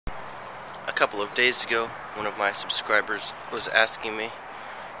couple of days ago, one of my subscribers was asking me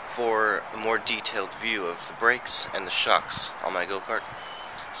for a more detailed view of the brakes and the shocks on my go-kart.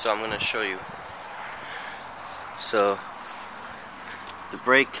 So I'm going to show you. So the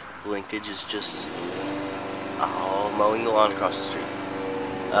brake linkage is just mowing the lawn across the street.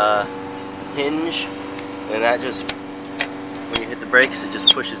 Hinge, and that just, when you hit the brakes, it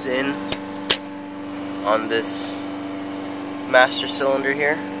just pushes in on this master cylinder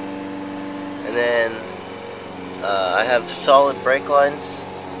here. And then I have solid brake lines,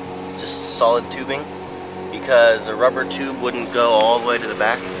 just solid tubing, because a rubber tube wouldn't go all the way to the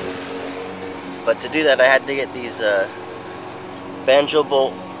back. But to do that, I had to get these banjo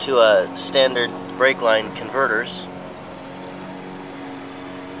bolt to a standard brake line converters,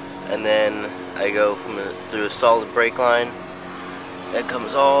 and then I go through a solid brake line that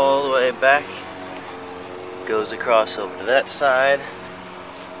comes all the way back, goes across over to that side,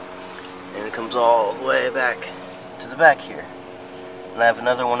 and it comes all the way back to the back here. And I have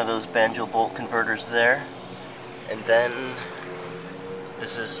another one of those banjo bolt converters there. And then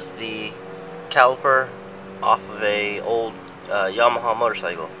this is the caliper off of a old Yamaha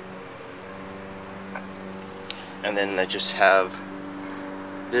motorcycle. And then I just have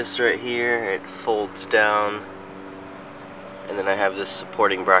this right here, it folds down, and then I have this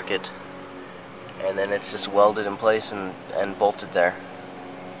supporting bracket, and then it's just welded in place and bolted there.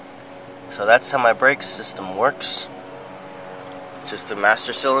 So that's how my brake system works. Just a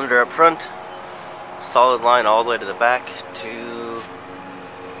master cylinder up front, solid line all the way to the back to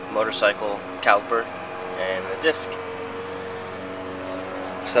motorcycle caliper and a disc.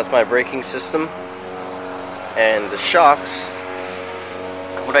 So that's my braking system. And the shocks,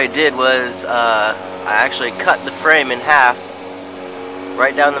 what I did was I actually cut the frame in half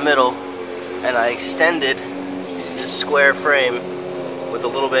right down the middle, and I extended this square frame with a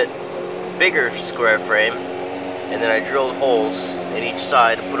little bit bigger square frame, and then I drilled holes in each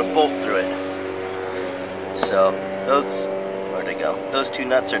side and put a bolt through it. So those, where'd they go? Those two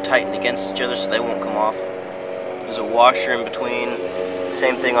nuts are tightened against each other so they won't come off. There's a washer in between,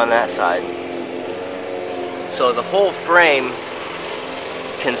 same thing on that side. So the whole frame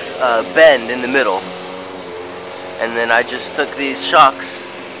can bend in the middle, and then I just took these shocks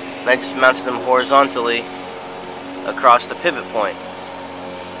and I just mounted them horizontally across the pivot point.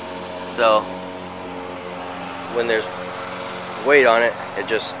 So when there's weight on it, it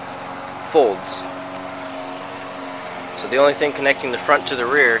just folds. So the only thing connecting the front to the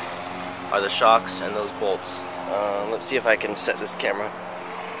rear are the shocks and those bolts. Let's see if I can set this camera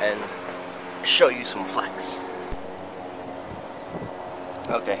and show you some flex.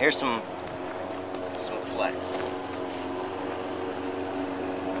 Okay, here's some flex.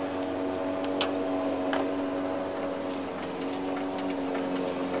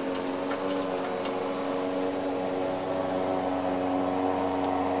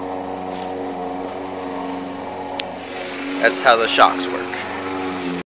 That's how the shocks work.